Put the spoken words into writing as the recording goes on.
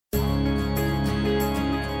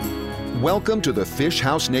Welcome to the Fish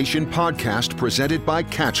House Nation podcast presented by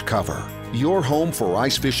Catch Cover, your home for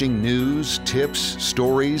ice fishing news, tips,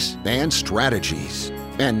 stories, and strategies.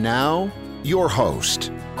 And now, your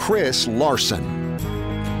host, Chris Larson.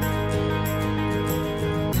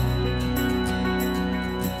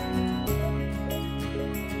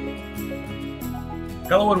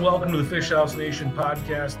 Hello and welcome to the Fish House Nation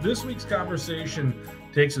podcast. This week's conversation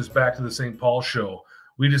takes us back to the St. Paul show.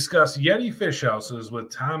 We discuss Yeti fish houses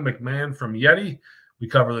with Tom McMahon from Yeti. We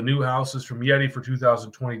cover the new houses from Yeti for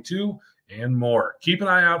 2022 and more. Keep an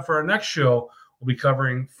eye out for our next show. We'll be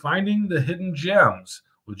covering Finding the Hidden Gems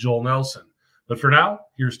with Joel Nelson. But for now,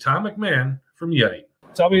 here's Tom McMahon from Yeti.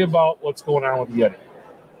 Tell me about what's going on with Yeti.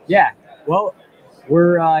 Yeah, well,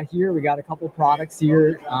 we're here. We got a couple products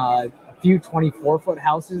here. A few 24-foot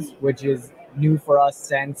houses, which is new for us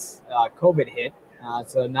since COVID hit.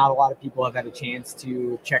 So not a lot of people have had a chance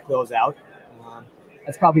to check those out.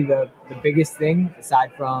 That's probably the biggest thing,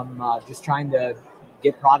 aside from just trying to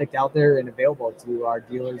get product out there and available to our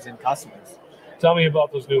dealers and customers. Tell me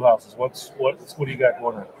about those new houses. What do you got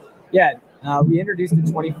going on? Yeah, we introduced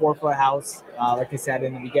the 24-foot house, like I said,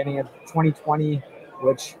 in the beginning of 2020,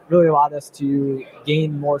 which really allowed us to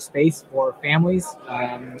gain more space for families.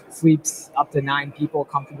 Sleeps up to 9 people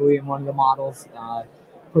comfortably in one of the models.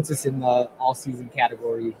 Puts us in the all-season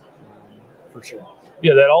category for sure.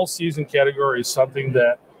 Yeah, that all-season category is something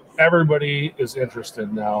that everybody is interested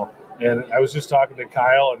in now. And I was just talking to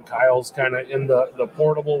Kyle, and Kyle's kind of in the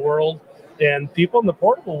portable world. And people in the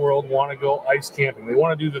portable world want to go ice camping. They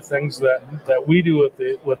want to do the things that we do with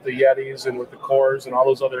the Yetis and with the Cores and all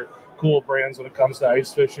those other cool brands when it comes to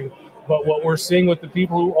ice fishing. But what we're seeing with the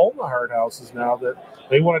people who own the hard houses now, that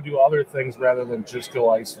they want to do other things rather than just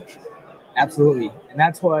go ice fishing. Absolutely. And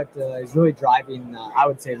that's what is really driving, I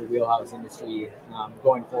would say, the wheelhouse industry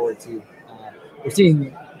going forward too. We're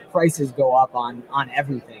seeing prices go up on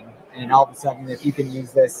everything. And all of a sudden, if you can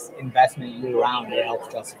use this investment year-round, it helps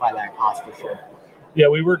justify that cost for sure. Yeah,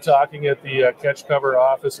 we were talking at the Catch Cover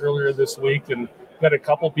office earlier this week and got a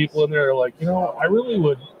couple people in there like, I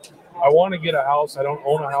want to get a house. I don't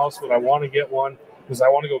own a house, but I want to get one because I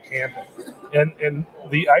want to go camping. And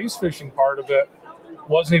the ice fishing part of it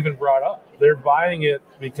wasn't even brought up. They're buying it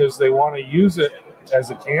because they want to use it as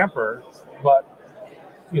a camper, but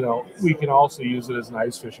we can also use it as an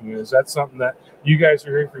ice fishing unit. Is that something that you guys are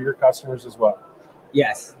hearing for your customers as well?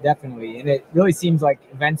 Yes, definitely. And it really seems like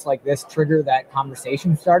events like this trigger that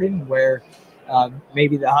conversation starting where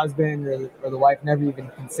maybe the husband or the wife never even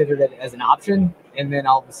considered it as an option. And then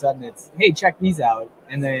all of a sudden it's, hey, check these out.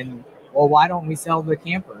 And then, well, why don't we sell the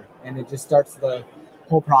camper? And it just starts the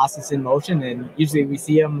whole process in motion. And usually we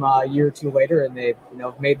see them a year or two later and they've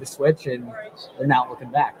made the switch and they're not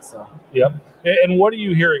looking back. So, yep. And what are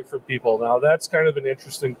you hearing from people now? That's kind of an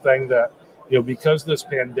interesting thing that, because this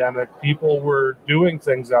pandemic, people were doing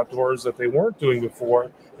things outdoors that they weren't doing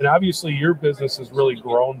before. And obviously your business has really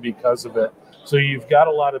grown because of it. So you've got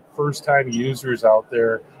a lot of first-time users out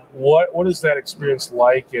there. What is that experience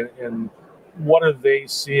like, and what are they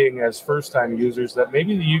seeing as first-time users that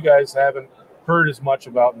maybe you guys haven't heard as much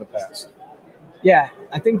about in the past? Yeah,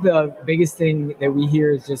 I think the biggest thing that we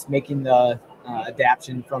hear is just making the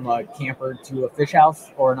adaptation from a camper to a fish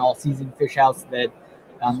house or an all-season fish house that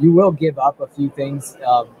you will give up a few things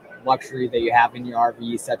of luxury that you have in your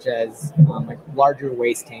RV, such as like larger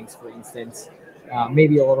waste tanks, for instance,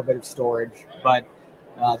 maybe a little bit of storage. But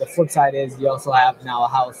the flip side is you also have now a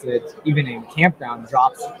house that even in campground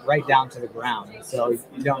drops right down to the ground. So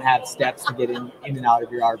you don't have steps to get in and out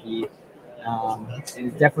of your RV. And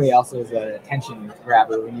it definitely also is a attention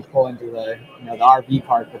grabber when you pull into the RV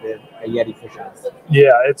park with a Yeti fish house.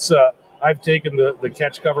 Yeah, it's I've taken the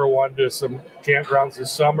Catch Cover one to some campgrounds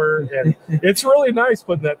this summer, and it's really nice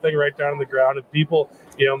putting that thing right down on the ground. And people,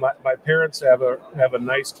 my parents have a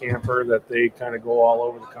nice camper that they kind of go all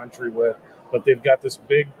over the country with, but they've got this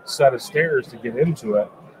big set of stairs to get into it,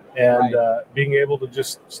 and being able to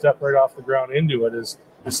just step right off the ground into it is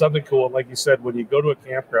something cool. And like you said, when you go to a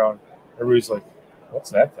campground, everybody's like,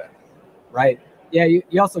 what's that thing? Right. Yeah,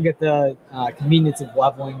 you also get the convenience of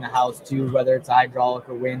leveling the house too, whether it's a hydraulic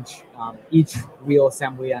or winch. Each wheel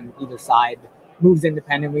assembly on either side moves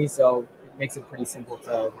independently, so it makes it pretty simple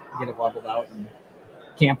to get it leveled out and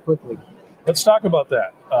camp quickly. Let's talk about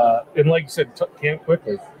that. And like you said, camp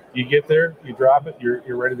quickly. You get there, you drop it,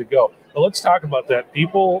 you're ready to go. But let's talk about that.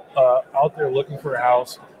 People out there looking for a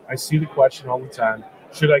house, I see the question all the time,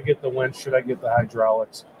 should I get the winch, should I get the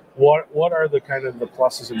hydraulics? What are the kind of the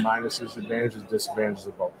pluses and minuses, advantages, disadvantages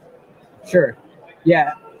of both? Sure.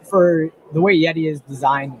 Yeah. for the way Yeti is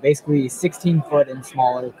designed, basically 16 foot and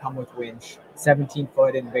smaller come with winch, 17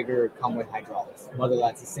 foot and bigger come with hydraulics, whether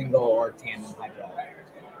that's a single or tandem hydraulic.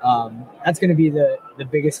 That's going to be the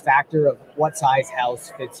biggest factor of what size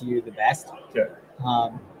house fits you the best. Okay.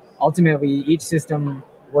 Ultimately, each system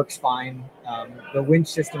works fine. The winch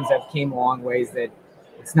systems have came a long ways that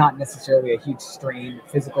it's not necessarily a huge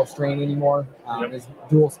physical strain anymore. There's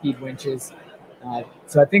dual speed winches.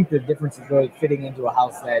 So I think the difference is really fitting into a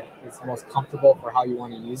house that is most comfortable for how you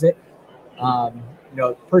want to use it.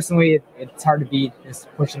 Personally, it's hard to beat just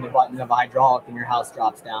pushing the button of a hydraulic and your house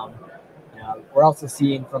drops down. We're also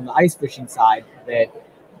seeing from the ice fishing side that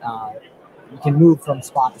you can move from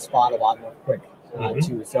spot to spot a lot more quick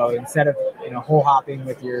too. So instead of hole hopping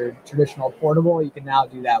with your traditional portable, you can now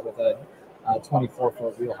do that with a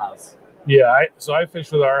 24-foot wheelhouse. Yeah, so I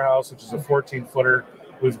fish with our house, which is a 14-footer.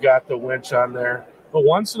 We've got the winch on there. But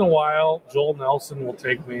once in a while, Joel Nelson will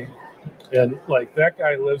take me. And, that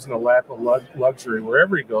guy lives in a lap of luxury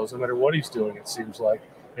wherever he goes, no matter what he's doing, it seems like.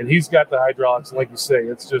 And he's got the hydraulics. Like you say,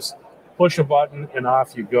 it's just push a button and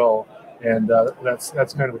off you go. And that's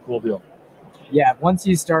kind of a cool deal. Yeah, once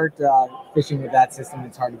you start fishing with that system,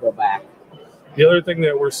 it's hard to go back. The other thing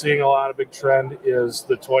that we're seeing a lot of big trend is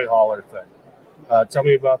the toy hauler thing. Tell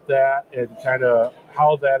me about that and kind of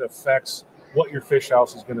how that affects what your fish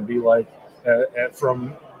house is going to be like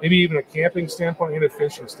from maybe even a camping standpoint and a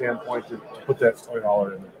fishing standpoint to put that toy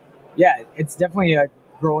hauler in there. Yeah, it's definitely a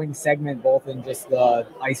growing segment, both in just the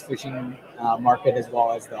ice fishing market as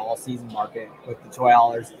well as the all-season market with the toy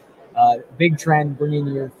haulers. Big trend, bringing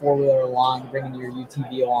your four-wheeler along, bringing your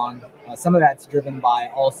UTV along. Some of that's driven by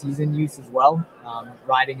all-season use as well.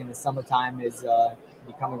 Riding in the summertime is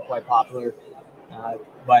becoming quite popular.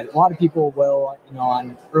 But a lot of people will,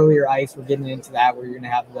 on earlier ice, we're getting into that where you're going to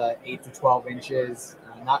have the 8 to 12 inches,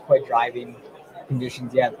 not quite driving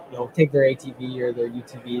conditions yet. They'll take their ATV or their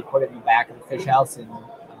UTV, put it in the back of the fish house, and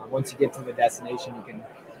once you get to the destination, you can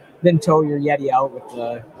then tow your Yeti out with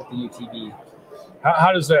the UTV.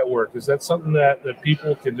 How does that work? Is that something that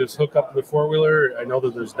people can just hook up to the four-wheeler? I know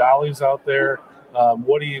that there's dollies out there.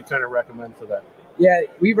 What do you kind of recommend for that? Yeah,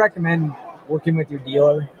 we recommend working with your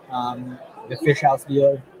dealer, the fish house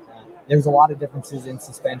dealer. There's a lot of differences in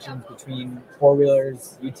suspensions between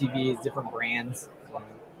four-wheelers, UTVs, different brands.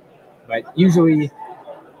 But usually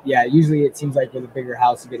it seems like with a bigger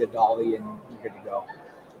house, you get a dolly and you're good to go.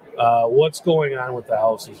 What's going on with the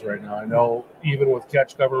houses right now? I know even with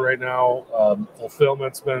Catch Cover right now,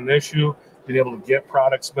 fulfillment's been an issue. Being able to get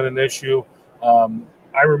product's been an issue.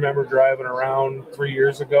 I remember driving around 3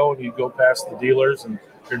 years ago, and you'd go past the dealers, and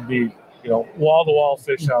there'd be wall-to-wall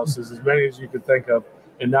fish houses, as many as you could think of.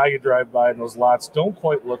 And now you drive by, and those lots don't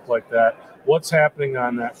quite look like that. What's happening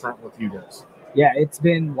on that front with you guys? Yeah, it's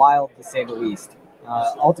been wild to say the least.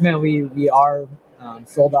 Ultimately, we are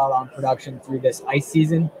sold out on production through this ice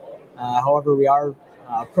season. However, we are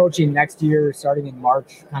approaching next year, starting in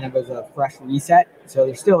March, kind of as a fresh reset. So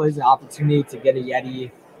there still is an opportunity to get a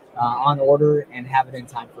Yeti on order and have it in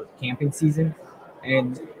time for camping season.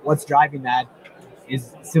 And what's driving that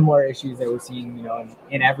is similar issues that we're seeing,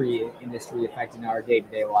 in every industry affecting our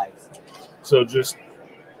day-to-day lives. So just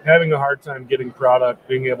having a hard time getting product,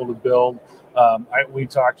 being able to build. We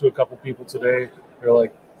talked to a couple people today. They're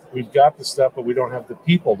like, we've got the stuff, but we don't have the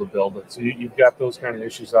people to build it. So you've got those kind of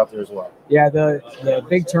issues out there as well. Yeah, the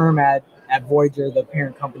big term at Voyager, the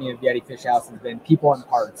parent company of Yeti Fish House, has been people and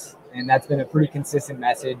parts. And that's been a pretty consistent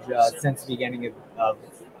message since the beginning of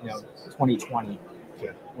 2020.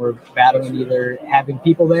 Okay. We're battling either having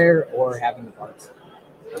people there or having the parts.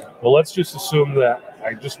 Well, let's just assume that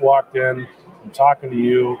I just walked in, I'm talking to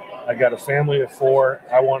you, I got a family of 4,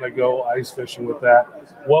 I want to go ice fishing with that.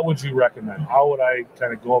 What would you recommend? How would I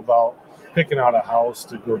kind of go about picking out a house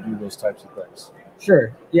to go do those types of things?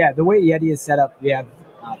 Sure. Yeah, the way Yeti is set up, we have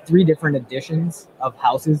 3 different editions of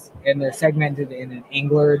houses, and they're segmented in an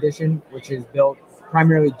angler edition, which is built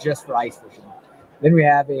primarily just for ice fishing. Then we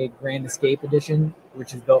have a Grand Escape edition,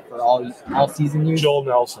 which is built for all season use. Joel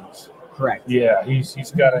Nelson's. Correct. Yeah, he's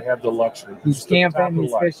got to have the luxury. He's camping,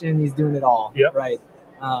 he's fishing, he's doing it all. Yep. Right.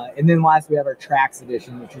 And then last we have our Trax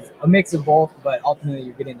edition, which is a mix of both, but ultimately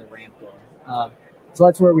you're getting the ramp going. So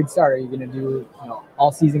that's where we'd start. Are you going to do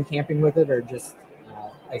all season camping with it, or just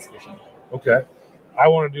ice fishing? Okay. I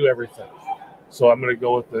want to do everything. So I'm going to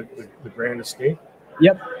go with the Grand Escape.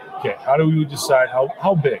 Yep. Okay. How do we decide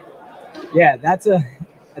how big? Yeah, that's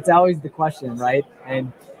always the question, right?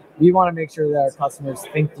 And we want to make sure that our customers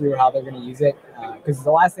think through how they're going to use it, because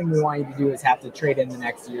the last thing we want you to do is have to trade in the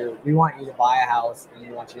next year. We want you to buy a house, and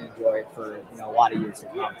we want you to enjoy it for a lot of years to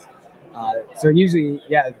come. So usually,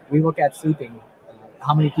 we look at sleeping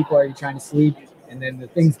how many people are you trying to sleep? And then the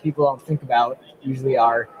things people don't think about usually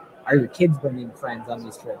are your kids bringing friends on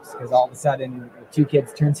these trips? Because all of a sudden, 2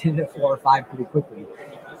 kids turns into 4 or 5 pretty quickly.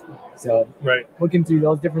 So looking through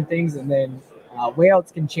those different things, and then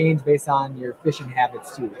wayouts can change based on your fishing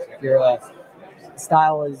habits too. If your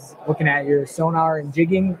style is looking at your sonar and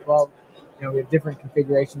jigging, well, we have different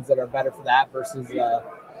configurations that are better for that versus a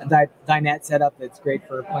dinette setup that's great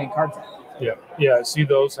for playing cards. Yeah. I see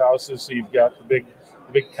those houses. So you've got the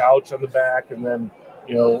big couch on the back, and then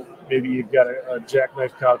maybe you've got a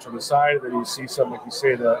jackknife couch on the side. And then you see some, like you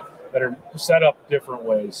say, that are set up different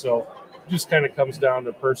ways. So it just kind of comes down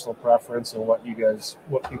to personal preference and what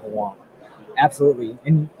people want. Absolutely.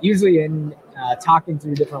 And usually in talking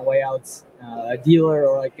through different layouts, a dealer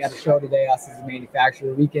or like at a show today, us as a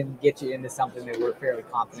manufacturer, we can get you into something that we're fairly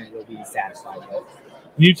confident you'll be satisfied with.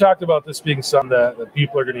 You talked about this being something that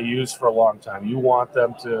people are going to use for a long time. You want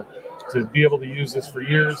them to be able to use this for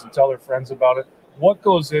years and tell their friends about it. What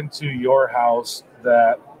goes into your house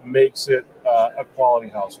that makes it a quality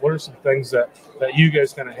house? What are some things that you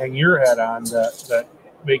guys kind of hang your head on that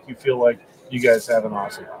make you feel like you guys have an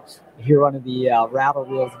awesome house? You hear one of the rattle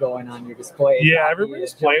wheels going on your display. Yeah,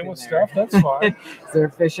 everybody's playing with stuff. That's fine. Is there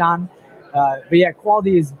a fish on? But yeah,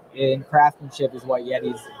 quality in craftsmanship is what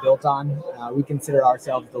Yeti's built on. We consider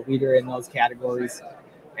ourselves the leader in those categories.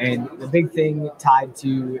 And the big thing tied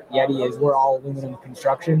to Yeti is we're all aluminum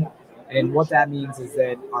construction. And what that means is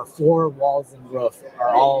that our floor, walls, and roof are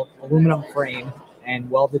all aluminum frame and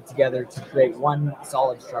welded together to create one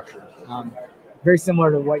solid structure. Very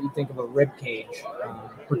similar to what you think of a rib cage,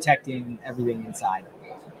 protecting everything inside.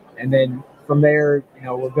 And then from there,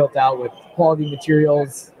 we're built out with quality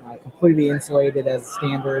materials, completely insulated as a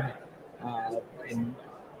standard, and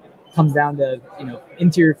comes down to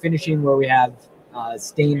interior finishing where we have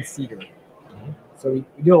stained cedar. Mm-hmm. So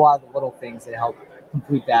we do a lot of the little things that help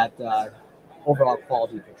complete that overall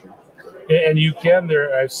quality picture. And you can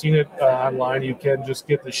I've seen it online. You can just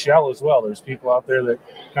get the shell as well. There's people out there that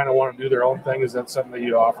kind of want to do their own thing. Is that something that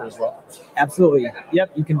you offer as well? Absolutely.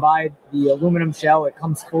 Yep. You can buy the aluminum shell. It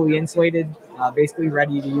comes fully insulated, basically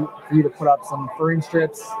ready for you to put up some furring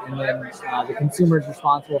strips, and then the consumer is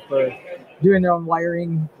responsible for doing their own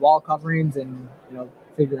wiring, wall coverings, and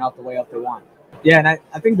figuring out the layout they want. Yeah, and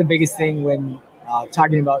I think the biggest thing when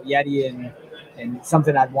talking about Yeti and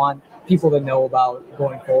something I'd want people to know about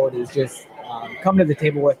going forward is just come to the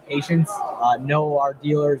table with patience. Know our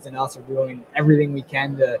dealers and us are doing everything we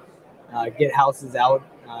can to get houses out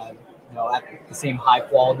at the same high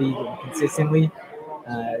quality and consistently.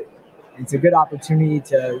 It's a good opportunity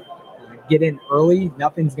to get in early.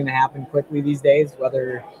 Nothing's going to happen quickly these days,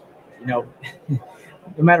 whether no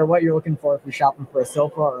matter what you're looking for, if you're shopping for a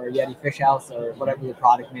sofa or a Yeti fish house or whatever your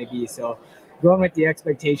product may be. So going with the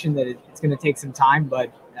expectation that it's going to take some time,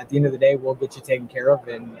 but at the end of the day, we'll get you taken care of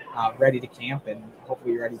and ready to camp, and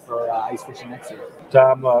hopefully you're ready for ice fishing next year.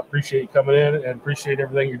 Tom, appreciate you coming in and appreciate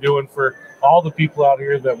everything you're doing for all the people out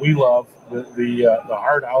here that we love, the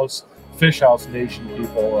Hard House, Fish House Nation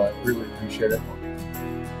people. Really appreciate it.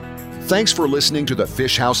 Thanks for listening to the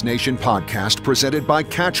Fish House Nation podcast presented by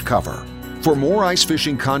Catch Cover. For more ice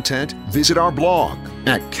fishing content, visit our blog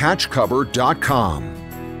at catchcover.com.